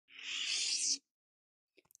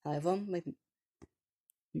Hi everyone, maybe.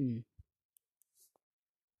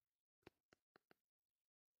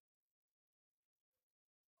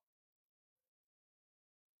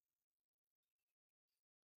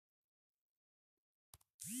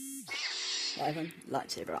 Hi everyone,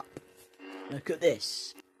 Lightsaber App. Look at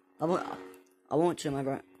this. I want to turn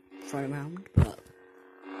my phone around, but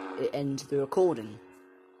it ends the recording.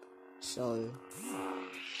 So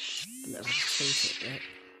let me take it.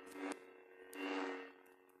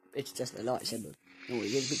 It's just a lightsaber,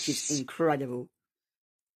 which is incredible.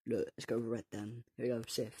 Look, let's go red then. Here we go,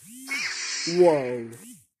 Sith. Whoa.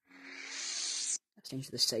 Let's change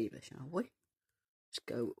to the saber, shall we? Let's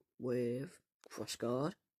go with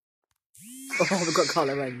crossguard. Oh, we've got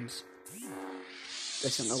colour ends.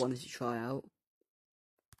 There's something I wanted to try out.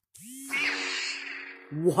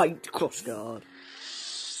 White crossguard.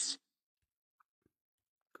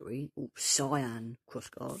 Green. Oh, cyan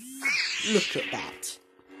crossguard. Look at that.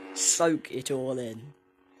 Soak it all in.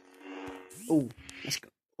 Oh, let's go.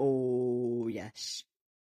 Oh, yes.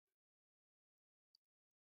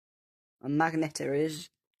 And Magneto is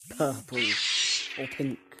purple. Or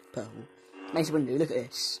pink purple. Mace Windu, look at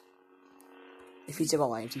this. If he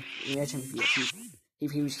survived,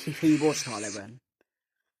 if he was Kylo Ren.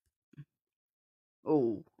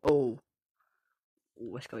 Oh.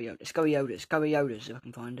 Let's go Yoda. Let's go Yoda's if I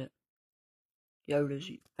can find it. Yoda's,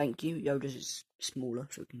 thank you. Yoda's is smaller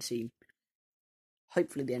so we can see.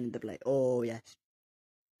 Hopefully the end of the blade. Oh, yes.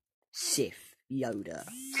 Sith Yoda.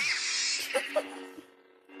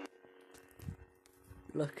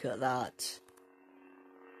 Look at that.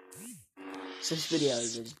 So this video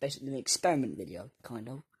is basically an experiment video, kind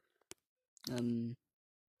of.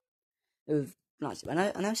 With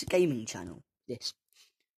Lightsaber. I know it's a gaming channel. This.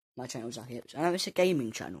 My channel's like it. I know it's a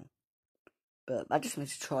gaming channel. But I just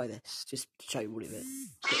wanted to try this, just to show you all of it.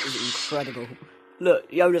 It is incredible.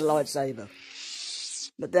 Look, Yoda's lightsaber.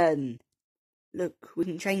 But then, look, we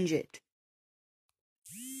can change it.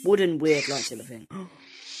 Wooden weird lightsaber thing.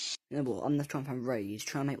 You know what? I'm gonna try and find Rey's.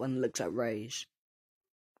 Try and make one that looks like Rey's.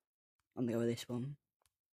 I'm gonna go with this one.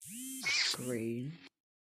 Green.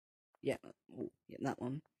 Yeah, that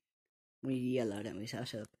one. We need yellow, don't we? So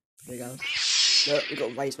that's up. Here we go. Look, we've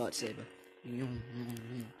got Rey's lightsaber.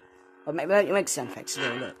 Oh, make sound effects as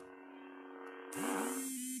well, look.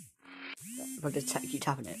 If I just keep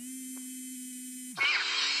tapping it.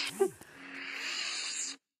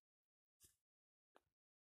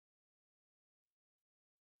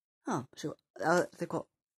 Oh, so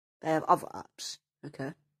they have other apps.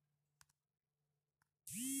 Okay.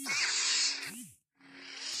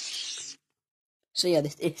 So yeah,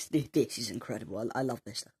 this is incredible. I love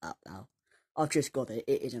this app now. I've just got it.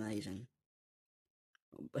 It is amazing.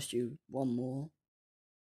 Let's do one more.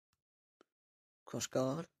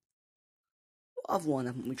 Crossguard. What other one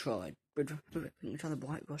haven't we tried? We tried the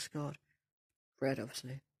white crossguard. Red,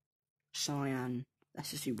 obviously. Cyan.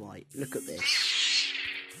 Let's just do white. Look at this.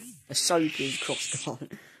 Ahsoka's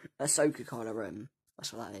crossguard. Ahsoka Kylo Ren.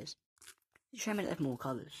 That's what that is. You show me more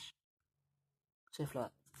colours. So if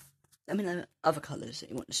like, let me know other colours that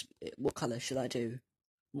you want to, what colour should I do?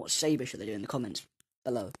 What saber should I do in the comments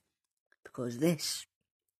below? Because this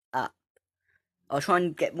app, I'll try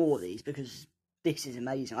and get more of these because this is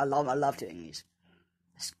amazing. I love doing these.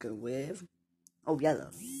 Let's go with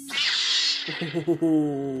yellow.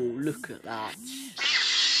 Oh, look at that.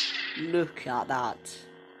 Look at that.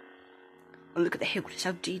 And look at the hilt, it's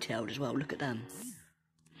so detailed as well. Look at them.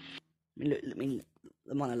 I mean,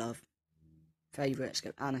 the one I love. Favourites,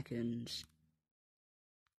 go Anakin's.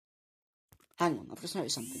 Hang on, I've just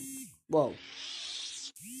noticed something. Whoa.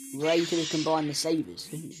 Rey could have combined the sabres,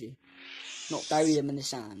 couldn't she? Not bury them in the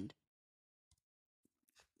sand.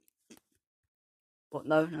 What?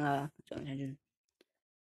 No, don't attention.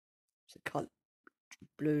 It's a colour.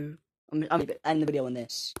 Blue. I'm going to end the video on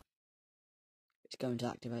this. It's going to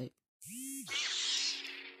activate.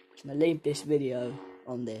 I'm going to leave this video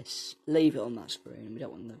on this. Leave it on that screen. We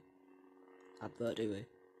don't want the advert, do we?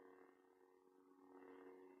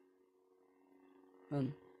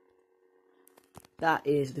 That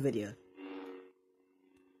is the video.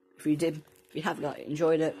 If you have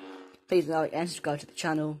enjoyed it, please like and subscribe to the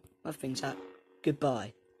channel. Other things that.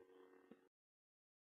 Goodbye.